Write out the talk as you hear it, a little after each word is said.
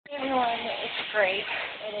great.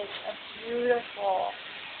 It is a beautiful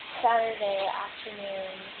Saturday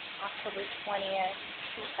afternoon, October 20th,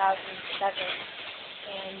 2007,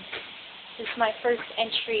 and this is my first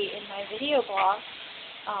entry in my video blog.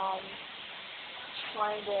 Just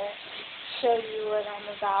wanted to show you what I'm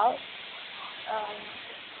about.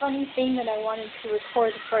 Funny thing that I wanted to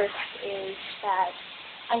record first is that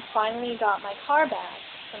I finally got my car back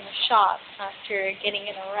from the shop after getting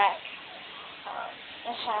in a wreck.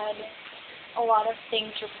 I had a lot of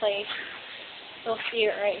things replaced. You'll see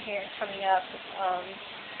it right here coming up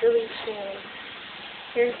really soon.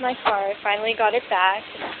 Here's my car. I finally got it back.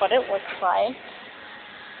 This is what it looks like.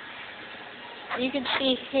 You can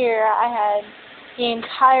see here I had the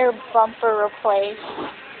entire bumper replaced.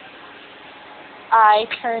 I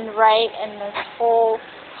turned right and this whole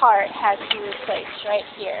part had to be replaced right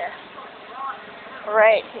here.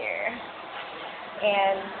 Right here.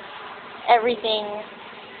 And everything,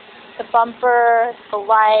 the bumper, the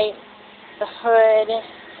light, the hood,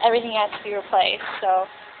 everything had to be replaced. So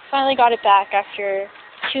finally got it back after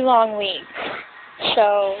 2 long weeks.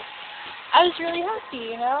 So I was really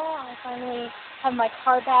happy, you know. I finally have my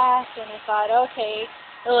car back and I thought, okay,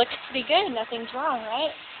 it looks pretty good, nothing's wrong,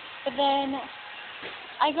 right? But then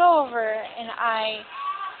I go over and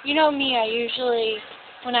you know me, I usually,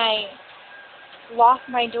 when I lock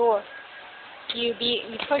my door, you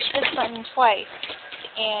push this button twice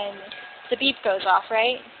and the beep goes off,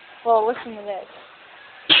 right? Well, listen to this.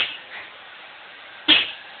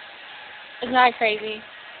 Isn't that crazy?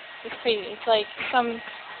 It's crazy. It's like some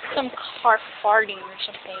car farting or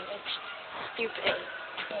something. It's stupid.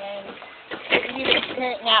 And you can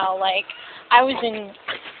hear it now. Like, I was in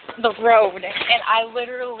the road and I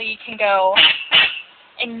literally can go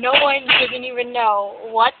and no one doesn't even know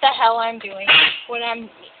what the hell I'm doing when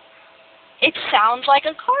it sounds like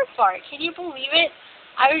a car fart. Can you believe it?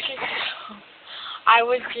 I was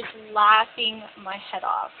just laughing my head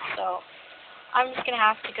off. So I'm just gonna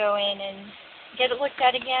have to go in and get it looked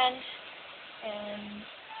at again, and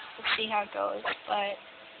we'll see how it goes. But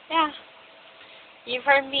yeah, you've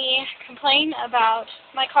heard me complain about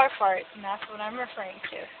my car fart, and that's what I'm referring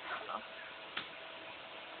to. So.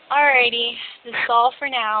 Alrighty, this is all for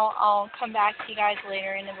now. I'll come back to you guys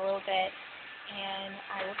later in a little bit, and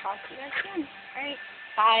I will talk to you guys soon. Alright,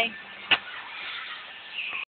 bye.